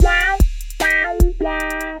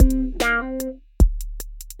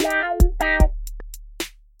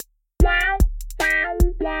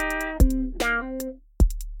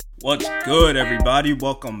What's good, everybody?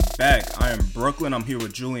 Welcome back. I am Brooklyn. I'm here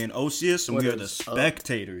with Julian Osius, and we are the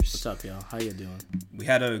Spectators. What's up, y'all? How you doing? We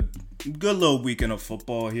had a good little weekend of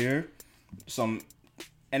football here. Some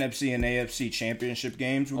NFC and AFC championship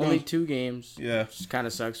games. Only 2 games. Yeah. Which kind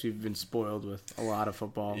of sucks. We've been spoiled with a lot of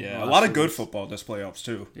football. Yeah, a lot of good football this playoffs,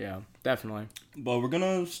 too. Yeah, definitely. But we're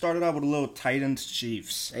going to start it out with a little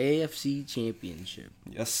Titans-Chiefs. AFC Championship.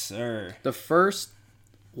 Yes, sir. The first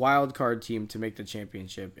wild card team to make the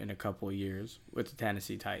championship in a couple of years with the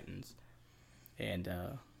Tennessee Titans. And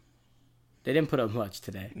they didn't put up much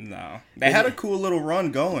today. No. They had a cool little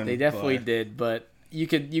run going. They definitely did, but you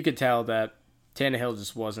could tell that Tannehill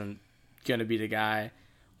just wasn't going to be the guy.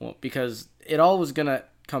 Well, because it all was going to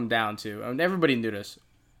come down to, and everybody knew this,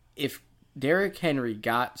 if Derrick Henry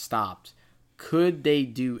got stopped, could they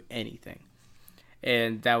do anything?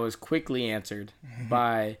 And that was quickly answered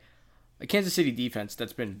by a Kansas City defense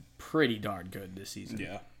that's been pretty darn good this season.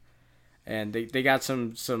 Yeah. And they got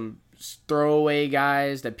some throwaway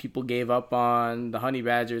guys that people gave up on, the Honey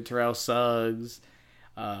Badger, Terrell Suggs,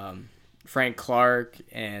 Frank Clark,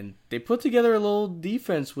 and they put together a little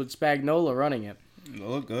defense with Spagnuolo running it. They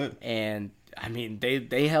look good. And, I mean,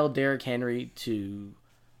 they held Derrick Henry to,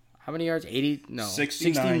 how many yards?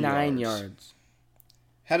 69 yards.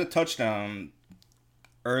 Had a touchdown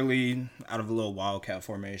early out of a little wildcat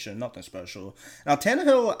formation. Nothing special. Now,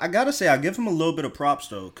 Tannehill, I got to say, I give him a little bit of props,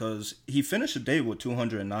 though, because he finished the day with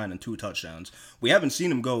 209 and 2 touchdowns. We haven't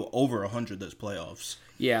seen him go over 100 this playoffs.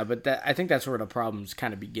 Yeah, but I think that's where the problems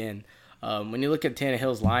kind of begin. When you look at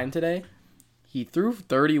Tannehill's line today, he threw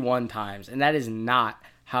 31 times, and that is not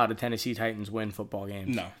how the Tennessee Titans win football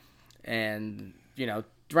games. No. And,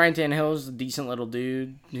 Ryan Tannehill's a decent little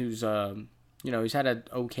dude who's, he's had an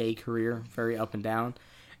okay career, very up and down.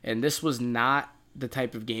 And this was not the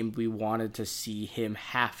type of game we wanted to see him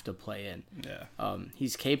have to play in. Yeah.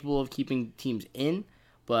 He's capable of keeping teams in,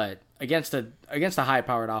 but against a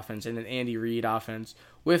high-powered offense and an Andy Reid offense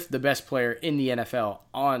with the best player in the NFL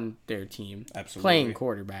on their team, Absolutely. Playing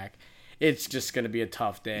quarterback, it's just going to be a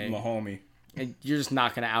tough day. Mahomie. And you're just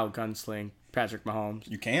not going to out-gunsling Patrick Mahomes.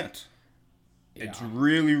 You can't. Yeah. It's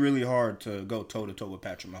really, really hard to go toe-to-toe with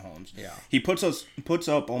Patrick Mahomes. Yeah. He puts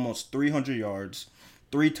up almost 300 yards,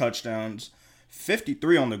 3 touchdowns,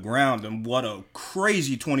 53 on the ground, and what a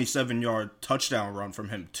crazy 27-yard touchdown run from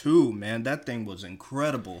him, too, man. That thing was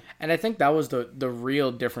incredible. And I think that was the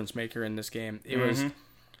real difference maker in this game. It was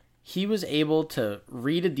he was able to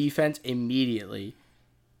read a defense immediately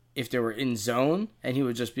if they were in zone, and he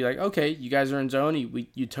would just be like, okay, you guys are in zone.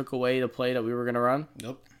 You took away the play that we were going to run.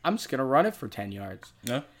 Nope. I'm just going to run it for 10 yards.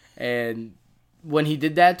 Yeah. And when he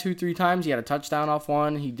did that 2-3 times, he had a touchdown off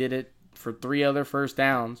one. He did it for 3 other first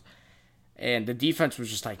downs. And the defense was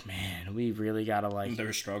just like, man, we really got to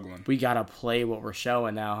They're struggling. We got to play what we're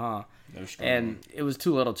showing now, huh? They're struggling. And it was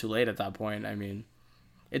too little too late at that point. I mean,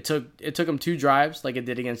 it took them 2 drives like it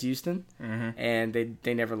did against Houston, and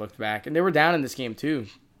they never looked back. And they were down in this game too.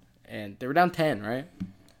 And they were down 10, right? I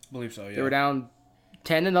believe so, yeah. They were down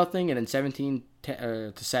 10-0 and then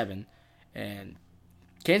 17-7. And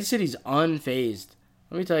Kansas City's unfazed.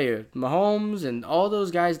 Let me tell you, Mahomes and all those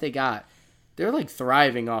guys they got, they're like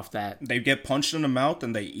thriving off that. They get punched in the mouth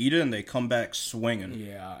and they eat it and they come back swinging.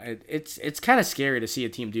 Yeah, it's kind of scary to see a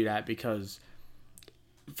team do that because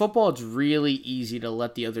football, it's really easy to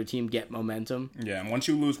let the other team get momentum. Yeah, and once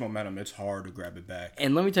you lose momentum, it's hard to grab it back.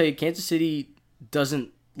 And let me tell you, Kansas City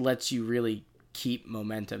doesn't let you really keep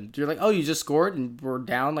momentum. You're like, oh, you just scored and we're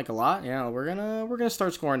down like a lot. Yeah, we're gonna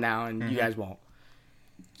start scoring now, and you guys won't.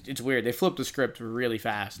 It's weird. They flip the script really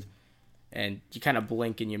fast, and you kind of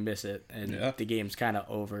blink and you miss it, and the game's kind of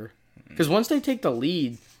over. Because once they take the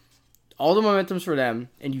lead, all the momentum's for them,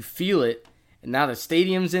 and you feel it, and now the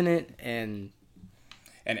stadium's in it, and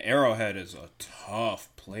Arrowhead is a tough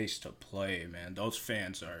place to play, man. Those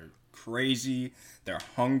fans are crazy. They're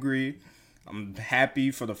hungry. I'm happy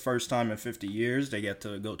for the first time in 50 years they get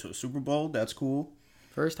to go to a Super Bowl. That's cool.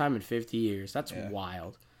 First time in 50 years. That's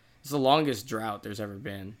wild. It's the longest drought there's ever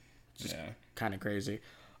been. Just kind of crazy.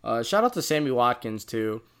 Shout out to Sammy Watkins,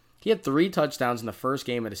 too. He had 3 touchdowns in the first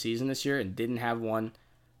game of the season this year and didn't have one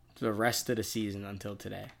the rest of the season until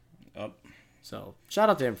today. Yep. So, shout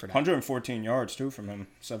out to him for that. 114 yards, too, from him.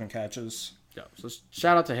 7 catches. Yeah, so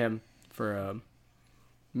shout out to him for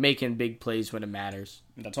making big plays when it matters.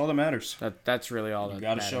 That's all that matters. That's really all that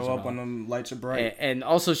matters. You got to show up when the lights are bright. And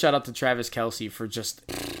also shout out to Travis Kelce for just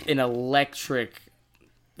an electric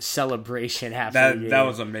celebration after the game. That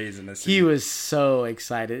was amazing to see. He was so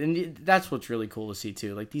excited. And that's what's really cool to see,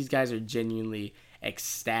 too. Like, these guys are genuinely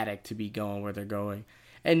ecstatic to be going where they're going.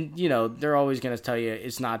 And, they're always going to tell you,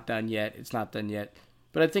 it's not done yet. It's not done yet.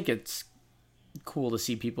 But I think it's cool to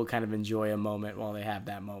see people kind of enjoy a moment while they have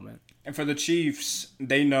that moment. And for the Chiefs,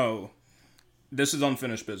 they know this is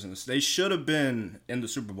unfinished business. They should have been in the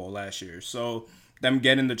Super Bowl last year. So them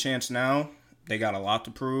getting the chance now, they got a lot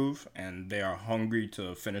to prove, and they are hungry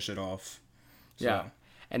to finish it off. So. Yeah.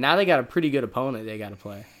 And now they got a pretty good opponent they got to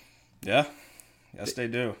play. Yeah. Yes, they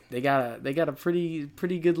do. They got a pretty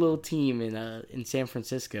good little team in San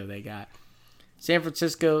Francisco. They got San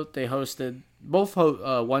Francisco. They hosted both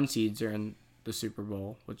one seeds are in the Super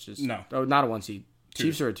Bowl, which is not a one seed. Two.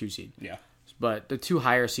 Chiefs are a 2 seed. Yeah, but the 2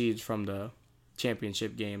 higher seeds from the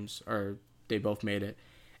championship games they both made it,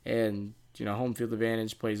 and home field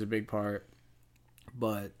advantage plays a big part.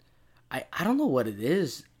 But I don't know what it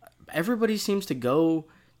is. Everybody seems to go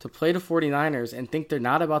to play the 49ers and think they're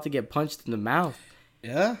not about to get punched in the mouth.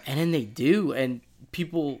 Yeah. And then they do. And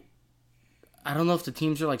people, I don't know if the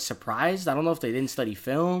teams are like surprised. I don't know if they didn't study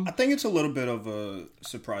film. I think it's a little bit of a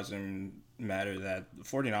surprising matter that the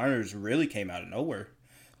 49ers really came out of nowhere.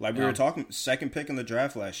 Like we were talking, second pick in the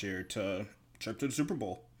draft last year to trip to the Super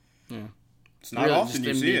Bowl. Yeah. It's not really often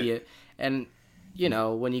you see it. And,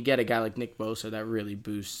 when you get a guy like Nick Bosa, that really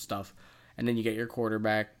boosts stuff. And then you get your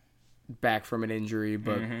quarterback back from an injury,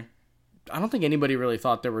 but I don't think anybody really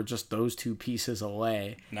thought there were just those 2 pieces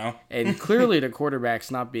away. No. And clearly the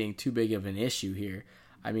quarterback's not being too big of an issue here.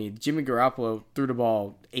 I mean, Jimmy Garoppolo threw the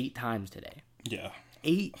ball 8 times today. Yeah.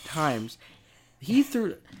 8 times. He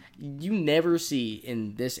threw... You never see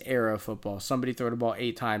in this era of football somebody throw the ball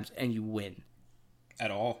 8 times and you win.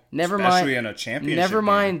 At all. Especially in a championship Never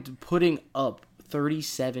mind game. Putting up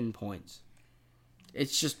 37 points.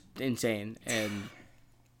 It's just insane. And...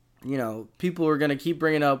 people are going to keep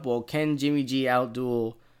bringing up, well, can Jimmy G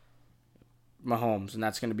outduel Mahomes? And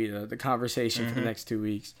that's going to be the conversation for the next 2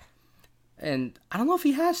 weeks. And I don't know if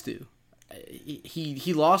he has to.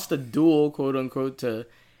 He lost a duel, quote unquote, to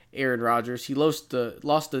Aaron Rodgers. He lost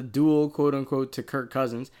the duel, quote unquote, to Kirk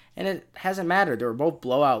Cousins. And it hasn't mattered. They were both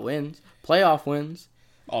blowout wins, playoff wins.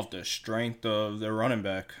 Off the strength of their running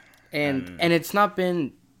back. And it's not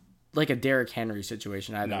been like a Derrick Henry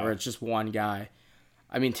situation either, No. where it's just one guy.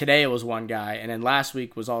 I mean, today it was one guy, and then last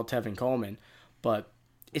week was all Tevin Coleman. But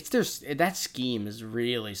that scheme is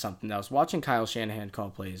really something else. Watching Kyle Shanahan call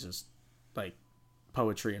plays is like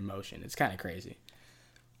poetry in motion. It's kind of crazy.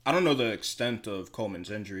 I don't know the extent of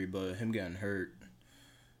Coleman's injury, but him getting hurt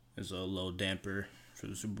is a little damper for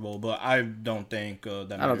the Super Bowl. But I don't think that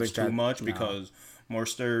matters too much because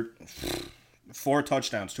Mostert, 4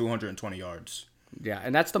 touchdowns, 220 yards. Yeah,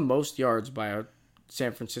 and that's the most yards by a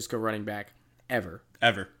San Francisco running back ever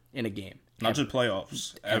in a game. Not just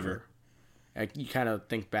playoffs, ever. Like, you kind of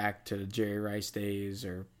think back to the Jerry Rice days,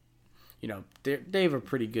 or they have a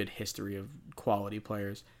pretty good history of quality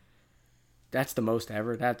players. That's the most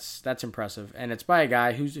ever. That's impressive, and it's by a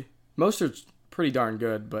guy who's Mostert's pretty darn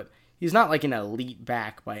good, but he's not like an elite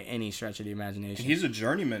back by any stretch of the imagination. He's a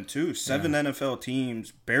journeyman too. 7 NFL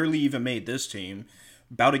teams, barely even made this team,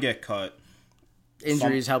 about to get cut.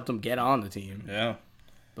 Injuries helped him get on the team. Yeah,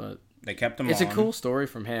 but they kept him on. It's a cool story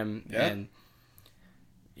from him. Yeah.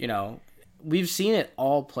 And, we've seen it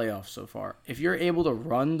all playoffs so far. If you're able to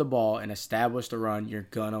run the ball and establish the run, you're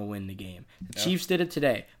going to win the game. The Chiefs did it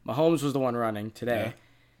today. Mahomes was the one running today. Yeah.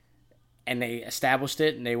 And they established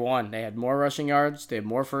it, and they won. They had more rushing yards. They had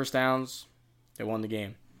more first downs. They won the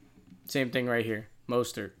game. Same thing right here.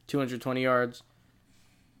 Mostert, 220 yards.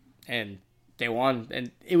 And they won. And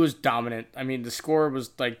it was dominant. I mean, the score was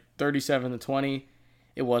like 37-20.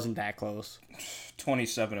 It wasn't that close.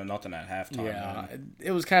 27-0 at halftime. Yeah,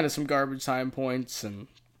 it was kind of some garbage time points, and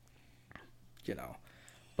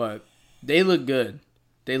but they look good.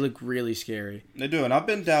 They look really scary. They do, and I've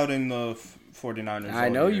been doubting the 49ers. I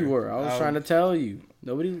know you were. I was trying to tell you.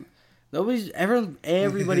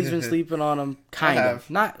 Everybody's been sleeping on them. Kind of.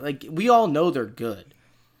 Not like we all know they're good,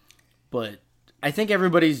 but I think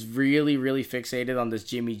everybody's really, really fixated on this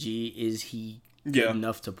Jimmy G. Is he good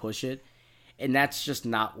enough to push it? And that's just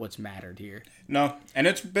not what's mattered here. No, and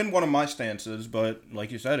it's been one of my stances, but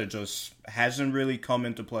like you said, it just hasn't really come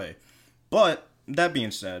into play. But that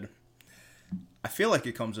being said, I feel like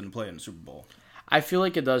it comes into play in the Super Bowl. I feel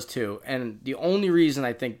like it does too. And the only reason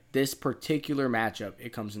I think this particular matchup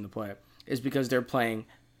it comes into play is because they're playing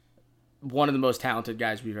one of the most talented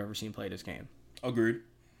guys we've ever seen play this game. Agreed.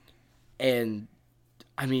 And,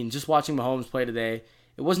 I mean, just watching Mahomes play today,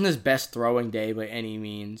 it wasn't his best throwing day by any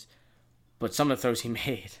means. But some of the throws he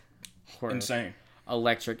made were insane,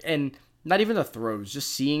 electric. And not even the throws,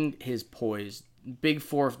 just seeing his poise. Big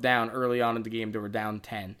 4th down early on in the game, they were down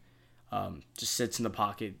 10. Just sits in the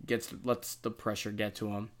pocket, lets the pressure get to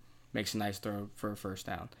him, makes a nice throw for a first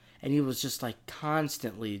down. And he was just like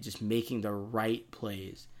constantly just making the right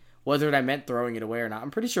plays. Whether that meant throwing it away or not.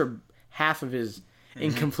 I'm pretty sure half of his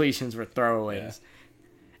incompletions were throwaways.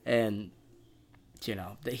 Yeah. And, you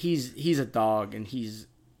know, he's a dog, and he's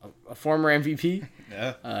a former MVP.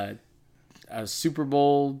 Yeah. A Super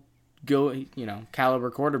Bowl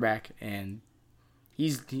caliber quarterback, and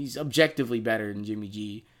he's objectively better than Jimmy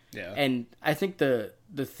G. Yeah. And I think the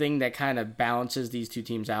thing that kind of balances these two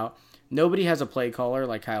teams out, nobody has a play caller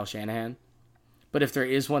like Kyle Shanahan, but if there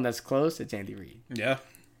is one that's close, it's Andy Reid. Yeah.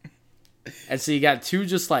 And so you got two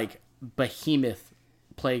just like behemoth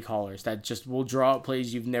play callers that just will draw up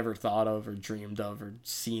plays you've never thought of or dreamed of or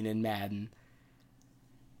seen in Madden.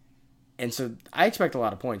 And so I expect a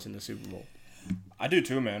lot of points in the Super Bowl. I do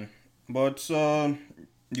too, man. But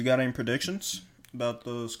you got any predictions about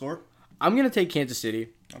the score? I'm going to take Kansas City.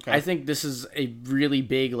 Okay. I think this is a really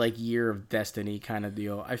big like year of destiny kind of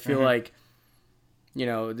deal. I feel like, you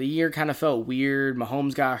know, the year kind of felt weird.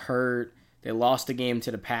 Mahomes got hurt. They lost the game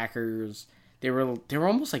to the Packers. They were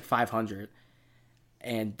almost like 500,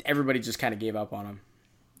 and everybody just kind of gave up on them.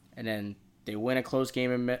 And then they win a close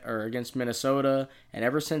game against Minnesota, and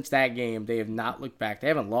ever since that game, they have not looked back. They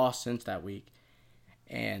haven't lost since that week,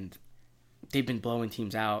 and they've been blowing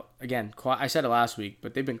teams out. Again, I said it last week,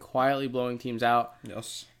 but they've been quietly blowing teams out.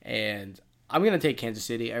 Yes. And I'm gonna take Kansas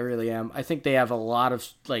City. I really am. I think they have a lot of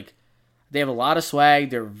swag.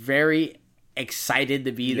 They're very excited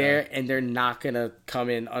to be there, and they're not gonna come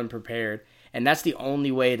in unprepared. And that's the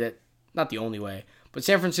only way not the only way, but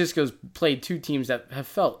San Francisco's played two teams that have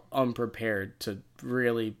felt unprepared to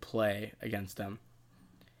really play against them.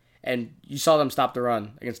 And you saw them stop the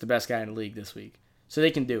run against the best guy in the league this week. So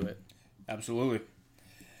they can do it. Absolutely.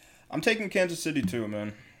 I'm taking Kansas City too,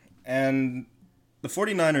 man. And the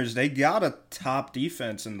 49ers, they got a top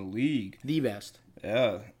defense in the league. The best.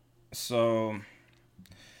 Yeah. So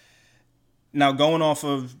now, going off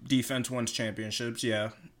of defense wins championships, yeah,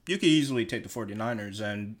 you could easily take the 49ers,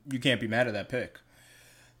 and you can't be mad at that pick.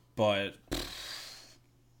 But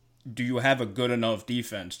do you have a good enough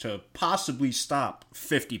defense to possibly stop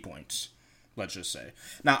 50 points, let's just say?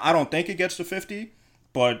 Now, I don't think it gets to 50,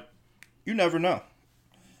 but you never know.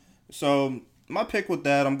 So my pick with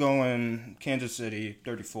that, I'm going Kansas City,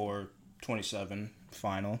 34-27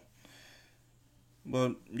 final.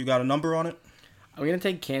 But you got a number on it? I'm going to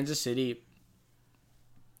take Kansas City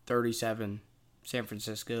 37, San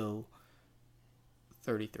Francisco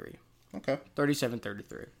 33. Okay.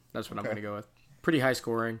 37-33. That's what I'm going to go with. Pretty high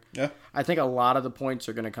scoring. Yeah. I think a lot of the points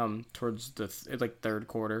are going to come towards the third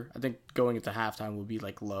quarter. I think going into halftime will be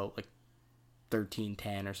like low, like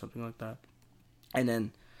 13-10 or something like that. And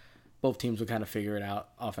then both teams will kind of figure it out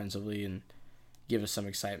offensively and give us some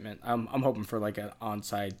excitement. I'm hoping for like an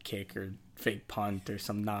onside kick or fake punt or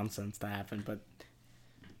some nonsense to happen, but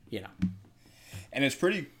you know. And it's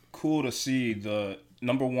pretty cool to see the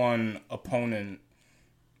number one opponent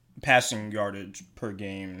passing yardage per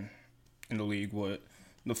game in the league with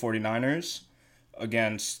the 49ers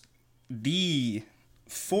against the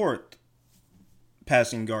fourth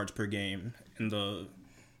passing yards per game in the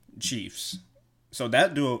Chiefs. So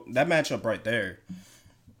that matchup right there,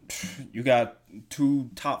 you got two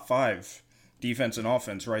top 5 defense and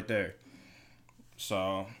offense right there.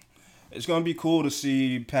 So it's going to be cool to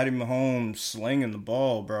see Patty Mahomes slinging the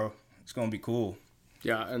ball, bro. It's going to be cool.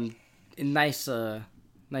 Yeah, and in nice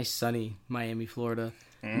sunny Miami, Florida.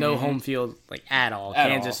 No home field like at all.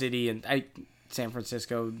 Kansas City and San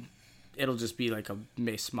Francisco, it'll just be like a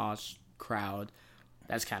mishmash crowd.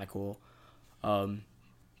 That's kind of cool.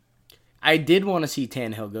 I did want to see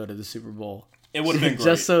Tannehill go to the Super Bowl. It would have been great.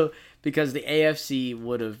 Just so, because the AFC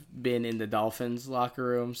would have been in the Dolphins locker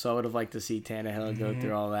room, so I would have liked to see Tannehill go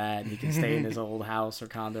through all that. He can stay in his old house or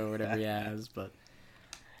condo or whatever he has. But,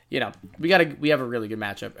 you know, we have a really good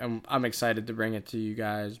matchup, and I'm excited to bring it to you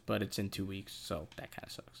guys, but it's in 2 weeks, so that kind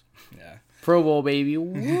of sucks. Yeah. Pro Bowl, baby.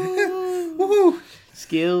 Woo! Woo!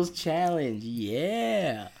 Skills challenge,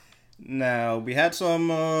 yeah. Now, we had some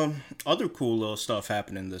other cool little stuff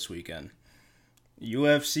happening this weekend.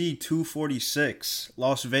 UFC 246,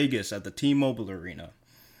 Las Vegas at the T-Mobile Arena.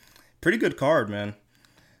 Pretty good card, man.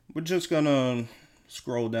 We're just gonna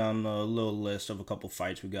scroll down a little list of a couple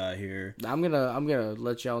fights we got here. I'm gonna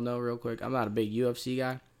let y'all know real quick. I'm not a big UFC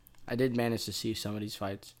guy. I did manage to see some of these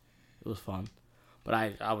fights. It was fun, but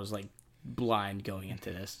I was like blind going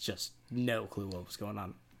into this, just no clue what was going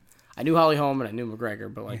on. I knew Holly Holm and I knew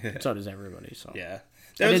McGregor, but like so does everybody. So yeah,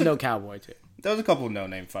 I didn't know Cowboy too. There was a couple of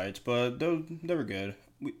no-name fights, but they were good.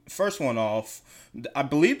 First one off, I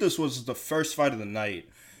believe this was the first fight of the night.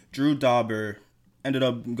 Drew Dauber ended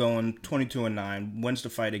up going 22-9, wins the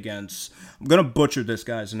fight against, I'm going to butcher this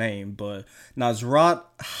guy's name, but Nasrat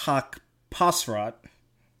Hakpasrat.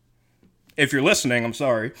 If you're listening, I'm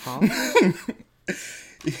sorry. Huh?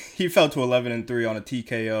 He fell to 11-3 on a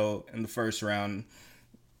TKO in the first round,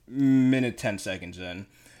 minute 10 seconds in.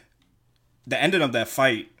 The ending of that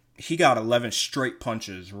fight, he got 11 straight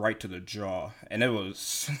punches right to the jaw, and it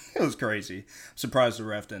was crazy. I'm surprised the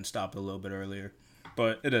ref didn't stop it a little bit earlier,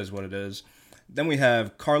 but it is what it is. Then we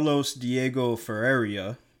have Carlos Diego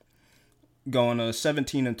Ferreira going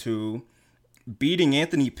 17-2, beating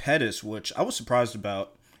Anthony Pettis, which I was surprised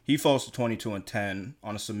about. He falls to 22-10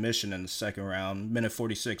 on a submission in the second round, minute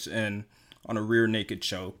 46 in, on a rear naked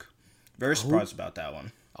choke. Very surprised about that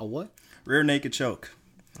one. A what? Rear naked choke.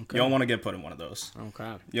 Okay. You don't want to get put in one of those.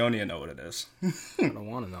 Okay. You don't need to know what it is. I don't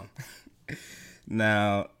want to know.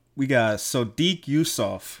 Now, we got Sodiq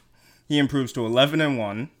Yusuff. He improves to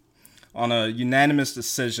 11-1 on a unanimous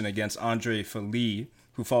decision against Andre Fili,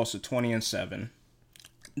 who falls to 20-7.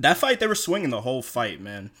 That fight, they were swinging the whole fight,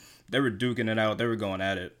 man. They were duking it out. They were going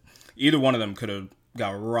at it. Either one of them could have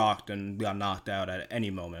got rocked and got knocked out at any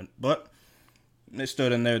moment. But they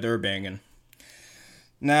stood in there. They were banging.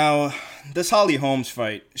 Now, this Holly Holmes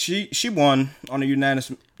fight, she won on a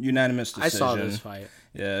unanimous decision. I saw this fight.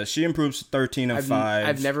 Yeah, she improves to 13-5.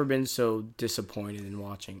 I've never been so disappointed in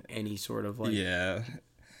watching any sort of like. Yeah,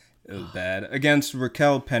 it was bad. Against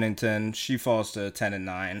Raquel Pennington, she falls to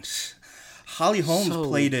 10-9. Holly Holmes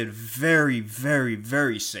played it very, very,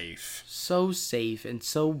 very safe. So safe and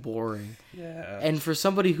so boring. Yeah. And for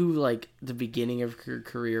somebody who, like, the beginning of her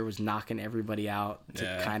career was knocking everybody out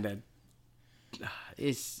to kind of...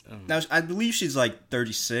 Now, I believe she's like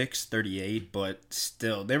 36, 38, but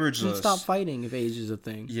still, they were just... Stop fighting if age is a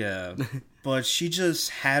thing. Yeah. But she just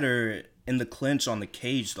had her in the clinch on the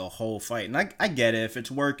cage the whole fight. And I get it. If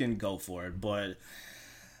it's working, go for it. But,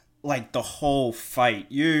 like, the whole fight,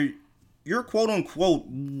 you're quote-unquote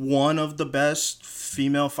one of the best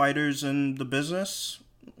female fighters in the business,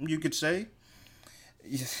 you could say.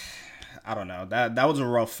 I don't know. That was a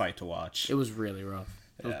rough fight to watch. It was really rough.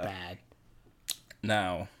 It was bad.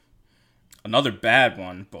 Now, another bad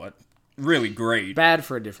one, but really great. Bad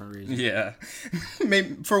for a different reason. Yeah.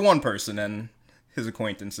 Maybe for one person and his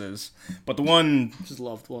acquaintances. But the one... His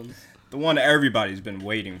loved ones. The one everybody's been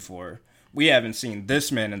waiting for. We haven't seen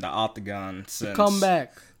this man in the octagon since... Come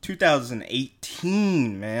back.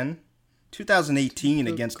 2018, man. 2018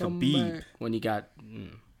 against Khabib. When you got...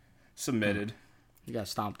 submitted. You got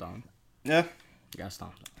stomped on. Yeah. You got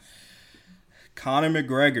stomped on. Conor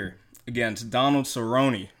McGregor against Donald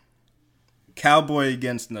Cerrone. Cowboy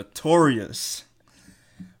against Notorious.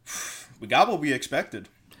 We got what we expected.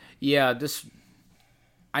 Yeah,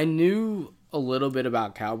 I knew a little bit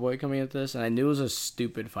about Cowboy coming into this, and I knew it was a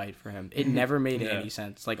stupid fight for him. It never made any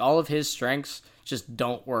sense. Like, all of his strengths just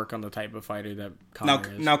don't work on the type of fighter that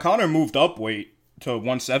Conor is. Now, Conor moved up weight to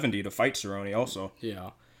 170 to fight Cerrone also. Yeah.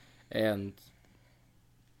 And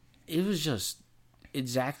it was just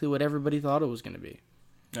exactly what everybody thought it was going to be.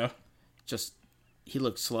 Yeah. Just, he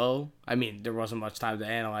looked slow. I mean, there wasn't much time to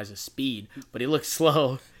analyze his speed, but he looked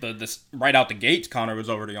slow. This right out the gates, Conor was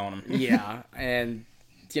already on him. Yeah, and,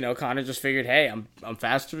 Conor just figured, hey, I'm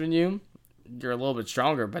faster than you. You're a little bit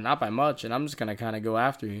stronger, but not by much, and I'm just going to kind of go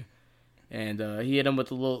after you. And he hit him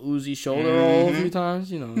with a little Uzi shoulder roll a few times.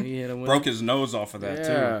 He hit him with broke his nose off of that,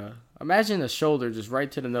 too. Imagine a shoulder just right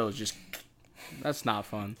to the nose. Just that's not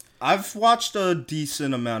fun. I've watched a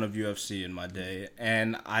decent amount of UFC in my day,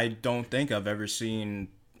 and I don't think I've ever seen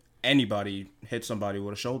anybody hit somebody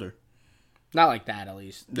with a shoulder. Not like that, at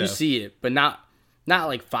least. Yeah. You see it, but not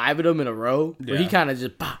like 5 of them in a row. Where he kind of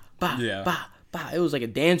just bah, bah, bah, bah. It was like a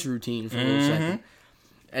dance routine for a little second.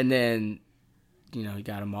 And then, he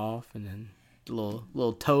got him off, and then a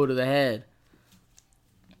little toe to the head.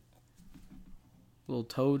 Little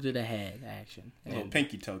toe to the head action. A little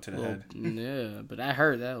pinky toe to the head. Yeah, but I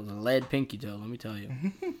heard that was a lead pinky toe, let me tell you.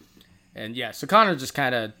 And yeah, so Conor just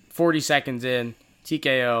kind of 40 seconds in,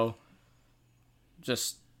 TKO.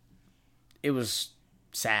 Just, it was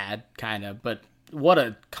sad, kind of, but what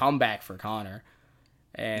a comeback for Conor.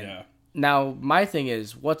 And now my thing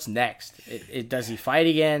is, what's next? Does he fight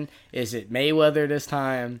again? Is it Mayweather this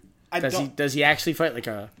time? Does he actually fight like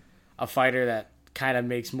a fighter that kind of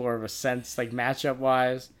makes more of a sense, like matchup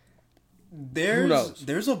wise? Who knows?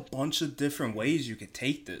 There's a bunch of different ways you could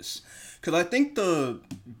take this. Because I think the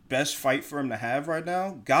best fight for him to have right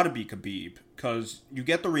now got to be Khabib. Because you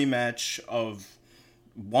get the rematch of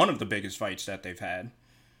one of the biggest fights that they've had.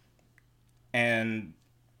 And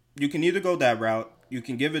you can either go that route. You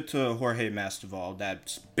can give it to Jorge Masvidal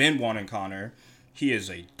that's been wanting Conor. He is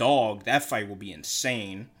a dog. That fight will be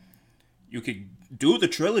insane. You could do the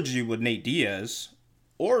trilogy with Nate Diaz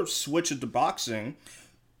or switch it to boxing.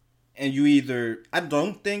 And you either... I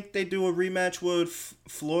don't think they do a rematch with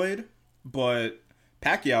Floyd, but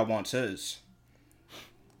Pacquiao wants his.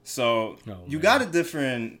 So you got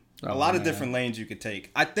a lot of different lanes you could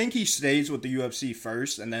take. I think he stays with the UFC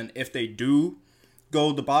first, and then if they do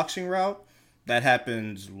go the boxing route, that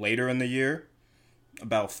happens later in the year,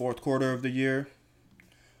 about fourth quarter of the year.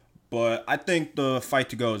 But I think the fight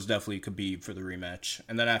to go is definitely Khabib for the rematch,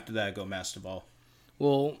 and then after that, go Masvidal.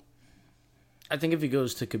 Well, I think if he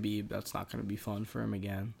goes to Khabib, that's not going to be fun for him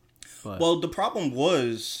again. But... Well, the problem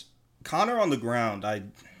was Conor on the ground.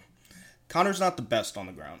 Conor's not the best on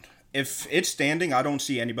the ground. If it's standing, I don't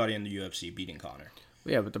see anybody in the UFC beating Conor.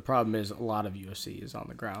 Yeah, but the problem is a lot of UFC is on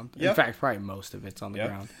the ground. In fact, probably most of it's on the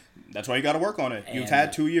ground. That's why you got to work on it. You've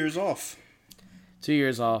had 2 years off. 2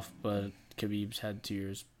 years off, but Khabib's had 2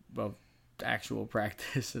 years of actual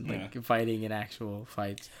practice and fighting in actual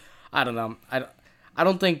fights. I don't know.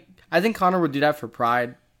 I think Conor would do that for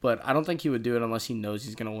pride, but I don't think he would do it unless he knows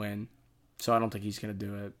he's going to win. So I don't think he's going to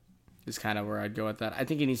do it. Is kind of where I'd go with that. I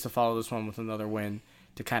think he needs to follow this one with another win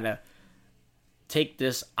to kind of take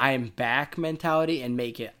this I am back mentality and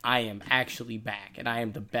make it I am actually back and I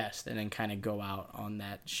am the best, and then kind of go out on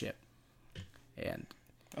that ship. And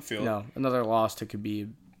I feel another loss to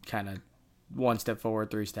Khabib, kind of 1 step forward,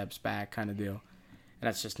 3 steps back kind of deal. And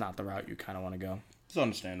that's just not the route you kind of want to go. It's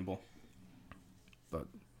understandable. But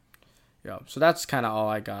yeah, so that's kind of all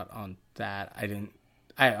I got on that.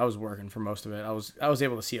 I was working for most of it. I was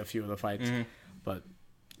able to see a few of the fights, but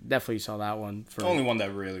definitely saw that one. The only one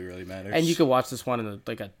that really, really matters. And you could watch this one in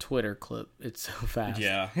a Twitter clip. It's so fast.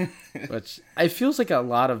 Yeah. Which it feels like a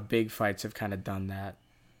lot of big fights have kind of done that.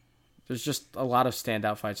 There's just a lot of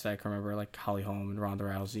standout fights that I can remember, like Holly Holm and Ronda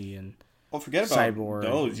Rousey and forget about Cyborg.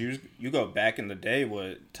 Those. You go back in the day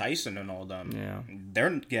with Tyson and all them. Yeah.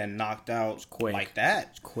 They're getting knocked out quick. Like that.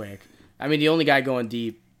 It's quick. I mean, the only guy going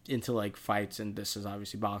deep into fights, and this is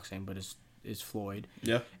obviously boxing, but is Floyd.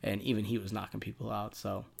 Yeah. And even he was knocking people out.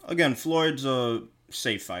 So again, Floyd's a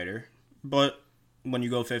safe fighter, but when you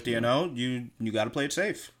go 50-0, you got to play it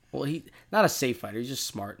safe. Well, he not a safe fighter. He's just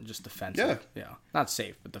smart and just defensive. Yeah. Yeah. Not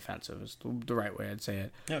safe, but defensive is the right way I'd say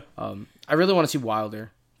it. Yeah. I really want to see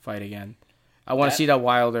Wilder fight again. I want to see that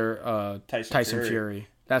Wilder Tyson Fury.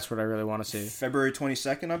 That's what I really want to see. February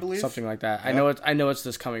 22nd, I believe. Something like that. Yeah. I know it's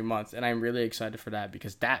this coming month, and I'm really excited for that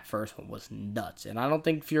because that first one was nuts. And I don't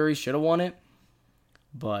think Fury should have won it,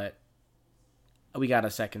 but we got a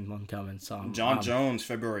second one coming. So John Jones,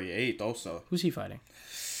 February 8th also. Who's he fighting?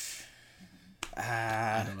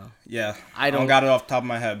 I don't know. Yeah. I don't got it off the top of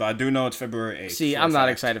my head, but I do know it's February 8th. See, I'm not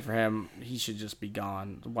excited for him. He should just be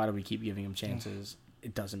gone. Why do we keep giving him chances?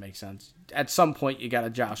 It doesn't make sense. At some point, you got to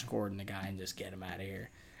Josh Gordon the guy and just get him out of here.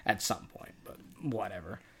 At some point, but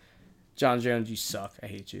whatever. John Jones, you suck. I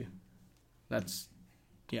hate you.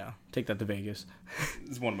 Take that to Vegas.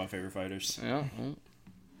 He's one of my favorite fighters. Yeah.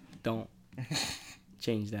 Don't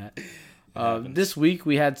change that. This week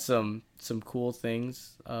we had some cool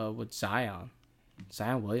things with Zion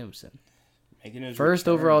Williamson. Making his first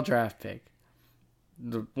return. Overall draft pick.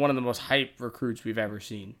 One of the most hyped recruits we've ever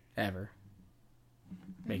seen, ever.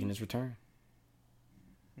 Making his return.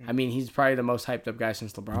 I mean, he's probably the most hyped up guy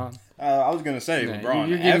since LeBron. I was going to say LeBron.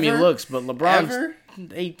 You're giving me looks, but LeBron's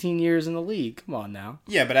 18 years in the league. Come on now.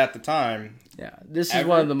 Yeah, but at the time. Yeah, this is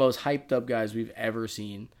one of the most hyped up guys we've ever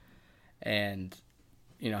seen. And,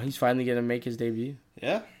 he's finally going to make his debut.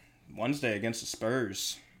 Yeah, Wednesday against the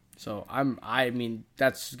Spurs. So, I mean,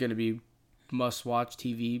 that's going to be must-watch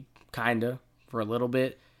TV, kind of, for a little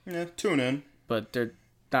bit. Yeah, tune in. But they're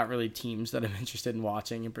not really teams that I'm interested in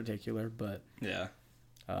watching in particular. But, yeah.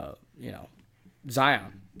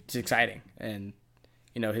 Zion, it's exciting. And,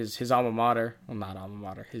 his alma mater, well, not alma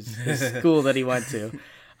mater, his school that he went to,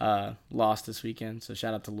 lost this weekend. So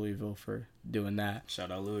shout out to Louisville for doing that.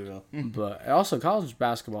 Shout out Louisville. But also college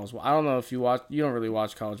basketball as well. I don't know if you don't really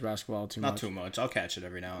watch college basketball too much. Not too much. I'll catch it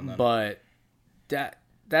every now and then. But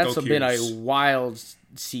that's been a wild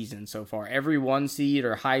season so far. Every 1 seed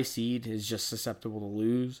or high seed is just susceptible to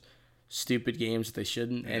lose stupid games that they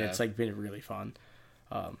shouldn't. And it's been really fun.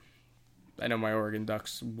 I know my Oregon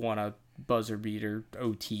Ducks won a buzzer beater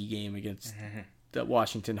OT game against the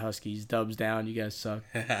Washington Huskies. Dubs down. You guys suck.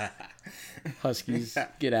 Huskies,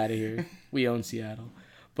 get out of here. We own Seattle.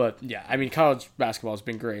 But yeah, I mean, college basketball has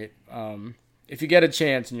been great. If you get a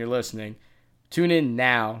chance and you're listening, tune in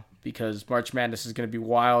now because March Madness is going to be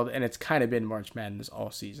wild, and it's kind of been March Madness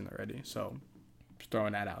all season already. So just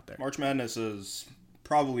throwing that out there. March Madness is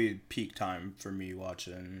probably peak time for me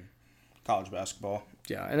watching College basketball.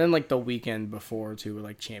 Yeah, and then like the weekend before too,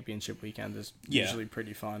 like championship weekend is usually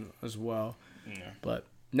pretty fun as well. Yeah. But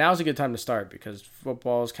now's a good time to start because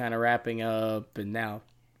football is kind of wrapping up, and now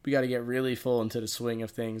we got to get really full into the swing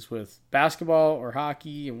of things with basketball or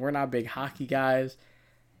hockey, and we're not big hockey guys.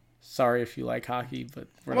 Sorry if you like hockey, but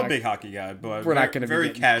I'm a big hockey guy, but we're not going to be very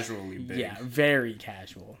casually big. Yeah, very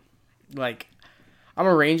casual. Like, I'm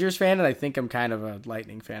a Rangers fan, and I think I'm kind of a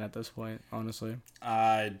Lightning fan at this point, honestly.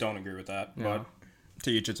 I don't agree with that, but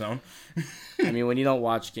to each its own. I mean, when you don't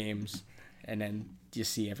watch games and then you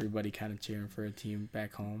see everybody kind of cheering for a team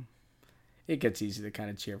back home, it gets easy to kind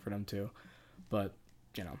of cheer for them too. But,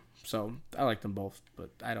 so I like them both, but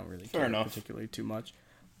I don't really care particularly too much.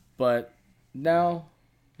 But now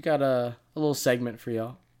we got a little segment for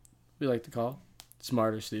y'all we like to call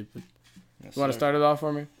Smart or Stupid. Yes, you want to start it off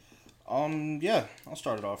for me? Yeah, I'll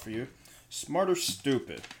start it off for you. Smart or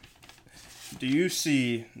Stupid? Do you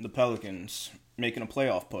see the Pelicans making a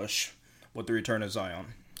playoff push with the return of Zion?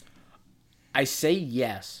 I say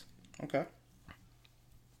yes. Okay.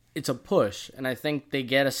 It's a push, and I think they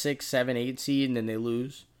get a 6, 7, 8 seed, and then they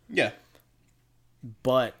lose. Yeah.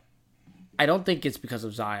 But I don't think it's because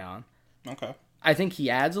of Zion. Okay. I think he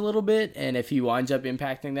adds a little bit, and if he winds up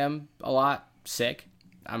impacting them a lot, sick.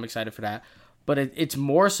 I'm excited for that. But it's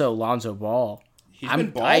more so Lonzo Ball. He's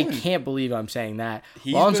been balling. I can't believe I'm saying that.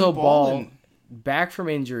 He's Lonzo been Ball, balling. back from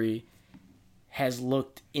injury, has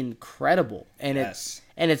looked incredible. And Yes.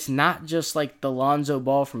 it's not just like the Lonzo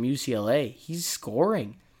Ball from UCLA. He's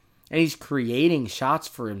scoring. And he's creating shots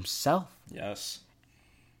for himself. Yes.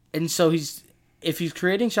 And so if he's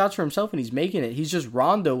creating shots for himself and he's making it, he's just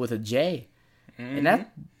Rondo with a J. Mm-hmm. And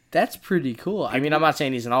that's pretty cool. I mean, I'm not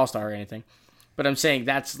saying he's an all-star or anything, but I'm saying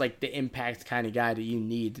that's like the impact kind of guy that you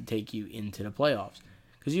need to take you into the playoffs.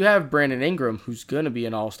 Because you have Brandon Ingram, who's going to be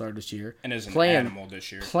an all-star this year. And is an animal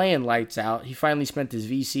this year. Playing lights out. He finally spent his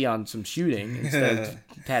VC on some shooting instead of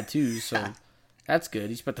tattoos, so that's good.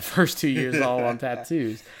 He spent the first 2 years all on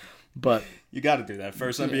tattoos. But you got to do that.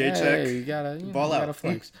 First NBA check. You gotta ball out. Gotta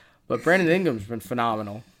flex. But Brandon Ingram's been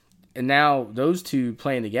phenomenal. And now those two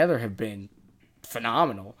playing together have been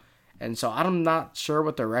phenomenal. And so I'm not sure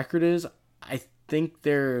what their record is. I think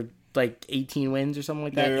they're like 18 wins or something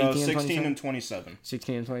like that. They're 16 and 27.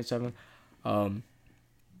 16 and 27.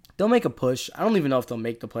 They'll make a push. I don't even know if they'll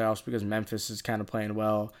make the playoffs because Memphis is kind of playing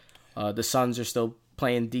well. The Suns are still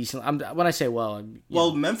playing decent. When I say well,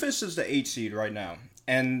 Memphis is the 8th seed right now,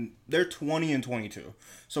 and they're 20 and 22.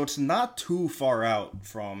 So it's not too far out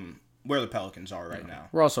from where the Pelicans are right now.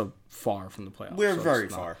 We're also far from the playoffs. We're very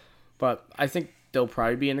far. But I think they'll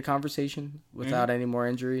probably be in the conversation without any more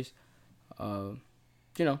injuries. Zion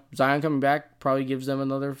coming back probably gives them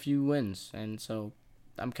another few wins. And so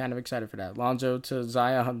I'm kind of excited for that. Lonzo to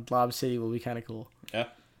Zion, Lob City will be kind of cool. Yeah.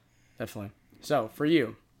 Definitely. So, for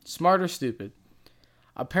you, smart or stupid?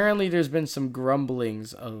 Apparently there's been some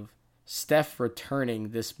grumblings of Steph returning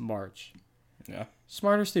this March. Yeah.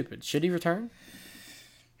 Smart or stupid? Should he return?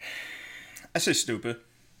 I say stupid.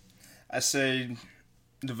 I say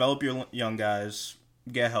develop your young guys,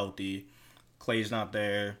 get healthy. Clay's not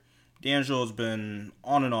there. D'Angelo's been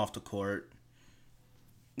on and off the court.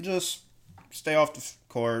 Just stay off the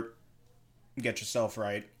court, get yourself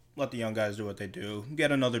right. Let the young guys do what they do.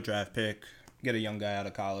 Get another draft pick. Get a young guy out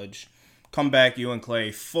of college. Come back, you and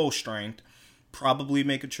Clay, full strength. Probably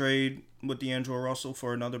make a trade with D'Angelo Russell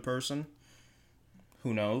for another person.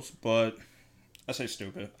 Who knows? But I say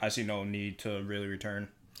stupid. I see no need to really return.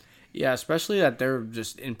 Yeah, especially that they're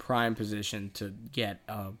just in prime position to get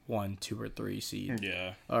a 1, 2, or 3 seed.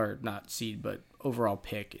 Yeah. Or not seed, but overall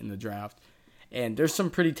pick in the draft. And there's some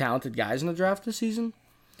pretty talented guys in the draft this season.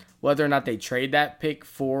 Whether or not they trade that pick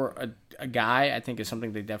for a guy, I think is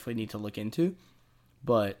something they definitely need to look into.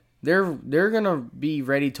 But they're going to be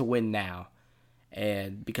ready to win now.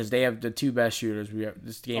 And because they have the 2 best shooters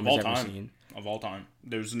this game has ever seen. Of all time.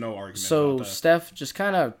 There's no argument so about that. Steph, just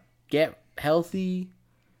kind of get healthy,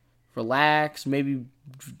 relax, maybe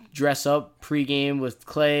dress up pregame with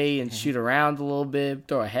Clay and shoot around a little bit,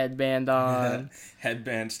 throw a headband on.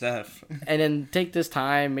 Headband Steph. And then take this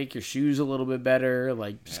time, make your shoes a little bit better.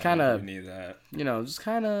 Like, just kind of, need that. Just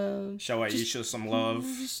kind of... Show Aisha some love.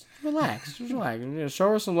 Just relax. Just relax. Show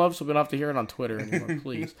her some love so we don't have to hear it on Twitter anymore,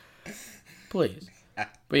 please. Please.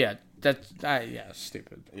 But yeah,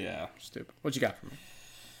 stupid. Yeah. Stupid. What you got for me?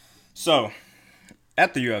 So,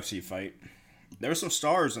 at the UFC fight, there were some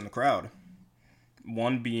stars in the crowd.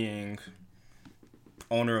 One being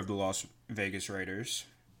owner of the Las Vegas Raiders,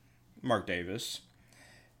 Mark Davis.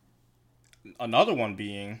 Another one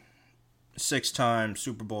being 6-time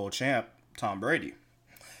Super Bowl champ, Tom Brady.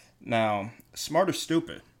 Now, smart or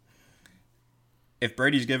stupid? if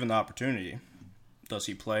Brady's given the opportunity, does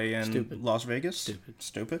he play in Las Vegas?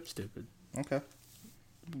 Stupid. Okay.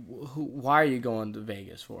 Why are you going to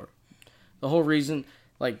Vegas for? The whole reason,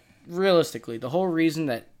 like, realistically, the whole reason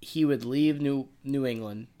that he would leave New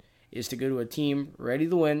England is to go to a team ready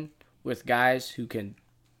to win with guys who can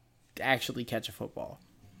actually catch a football.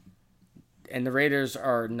 And the Raiders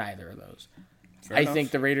are neither of those. I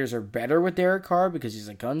think the Raiders are better with Derek Carr because he's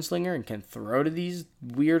a gunslinger and can throw to these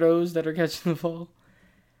weirdos that are catching the ball.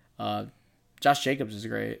 Josh Jacobs is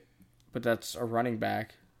great, but that's a running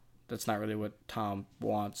back. That's not really what Tom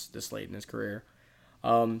wants this late in his career.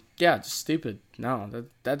 Just stupid. No,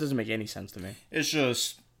 that doesn't make any sense to me. It's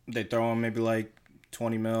just they throw him maybe like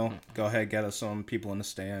 20 mil. Go ahead, get us some people in the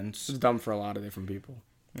stands. It's dumb for a lot of different people.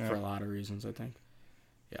 Yeah. For a lot of reasons, I think.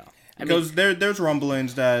 Yeah. Because there's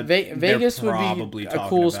rumblings that Vegas would be a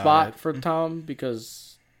cool spot for Tom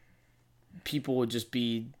because people would just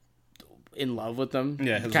be in love with them.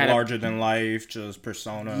 Yeah, his larger-than-life, just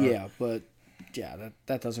persona. Yeah, but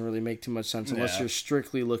that doesn't really make too much sense unless you're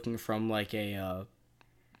strictly looking from like a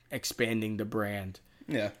expanding the brand.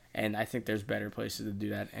 Yeah. And I think there's better places to do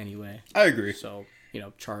that anyway. I agree. So,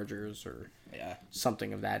 Chargers or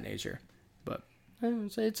something of that nature. But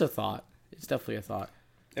it's a thought. It's definitely a thought.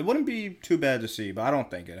 It wouldn't be too bad to see, but I don't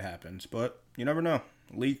think it happens. But you never know.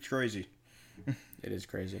 League's crazy. It is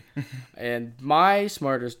crazy. And my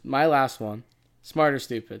last one, smart or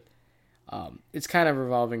stupid, it's kind of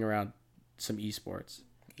revolving around some esports.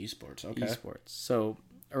 Esports, okay. Esports. So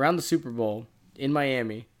around the Super Bowl in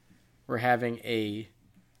Miami, we're having I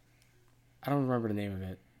don't remember the name of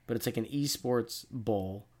it, but it's like an esports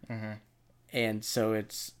bowl. Mm-hmm. And so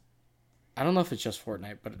I don't know if it's just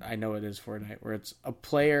Fortnite, but I know it is Fortnite, where it's a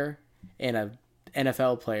player and a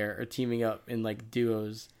NFL player are teaming up in like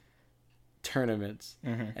duos tournaments,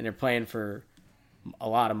 and they're playing for a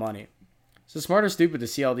lot of money. So smart or stupid to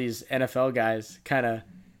see all these NFL guys kind of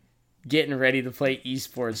getting ready to play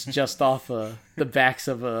esports just off the backs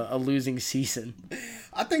of a losing season.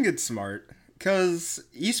 I think it's smart because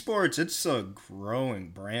esports, it's a growing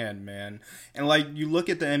brand, man. And like you look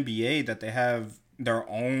at the NBA that they have their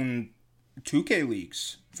own 2K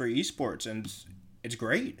leagues for esports, and it's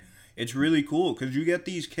great. It's really cool because you get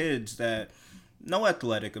these kids that no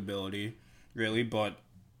athletic ability really, but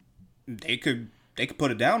they could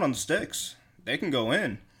put it down on the sticks. They can go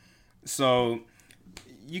in. So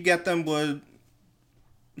you get them with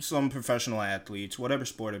some professional athletes, whatever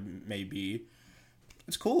sport it may be.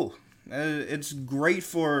 It's cool. It's great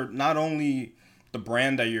for not only the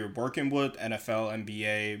brand that you're working with, NFL,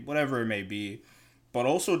 NBA, whatever it may be, but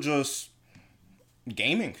also just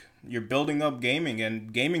gaming. You're building up gaming,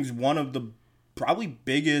 and gaming's one of the probably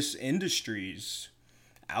biggest industries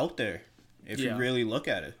out there if you really look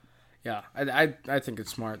at it. Yeah, I think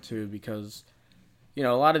it's smart too because, a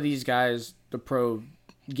lot of these guys, the pro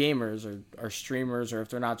gamers are streamers, or if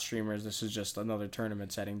they're not streamers, this is just another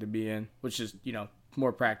tournament setting to be in, which is,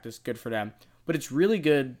 more practice, good for them. But it's really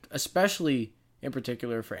good, especially in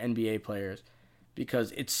particular for NBA players,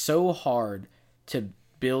 because it's so hard to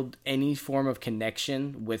build any form of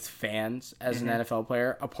connection with fans as an NFL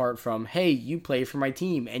player apart from, hey, you play for my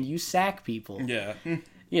team and you sack people. Yeah.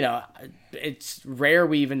 It's rare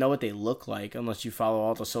we even know what they look like unless you follow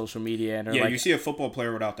all the social media. And you see a football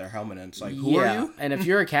player without their helmet and it's like, who are you? And if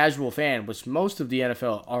you're a casual fan, which most of the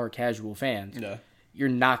NFL are casual fans, you're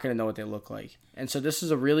not going to know what they look like. And so this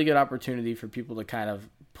is a really good opportunity for people to kind of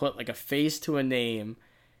put like a face to a name,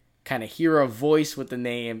 kind of hear a voice with the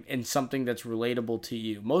name and something that's relatable to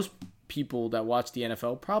you. Most people that watch the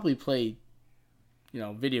NFL probably play,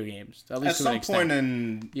 video games. At some point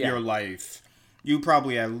in your life, you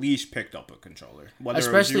probably at least picked up a controller.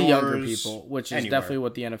 Especially younger people, which is definitely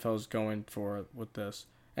what the NFL is going for with this.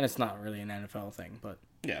 And it's not really an NFL thing, but...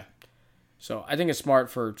 Yeah. So I think it's smart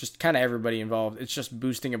for just kind of everybody involved. It's just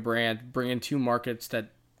boosting a brand, bringing two markets that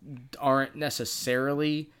aren't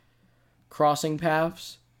necessarily crossing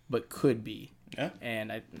paths, but could be. Yeah.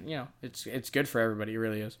 And it's good for everybody. It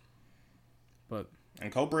really is.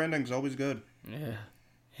 And co-branding is always good. Yeah,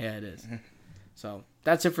 it is. So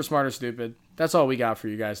that's it for Smart or Stupid. That's all we got for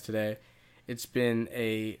you guys today. It's been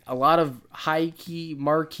a lot of high-key,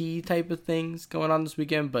 marquee type of things going on this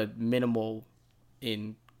weekend, but minimal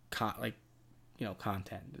in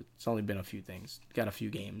content. It's only been a few things. Got a few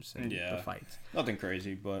games and the fights. Nothing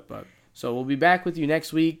crazy, but so we'll be back with you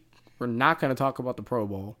next week. We're not going to talk about the Pro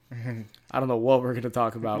Bowl. I don't know what we're going to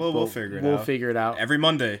talk about. We'll figure it out. We'll figure it out. Every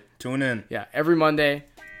Monday. Tune in. Yeah, every Monday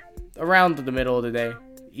around the middle of the day,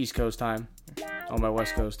 East Coast time. All my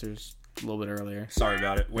West Coasters, a little bit earlier. Sorry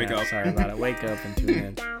about it. Wake up. Sorry about it. Wake up and tune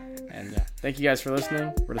in. And thank you guys for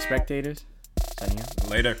listening. We're the Spectators. Signing out.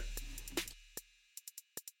 Later.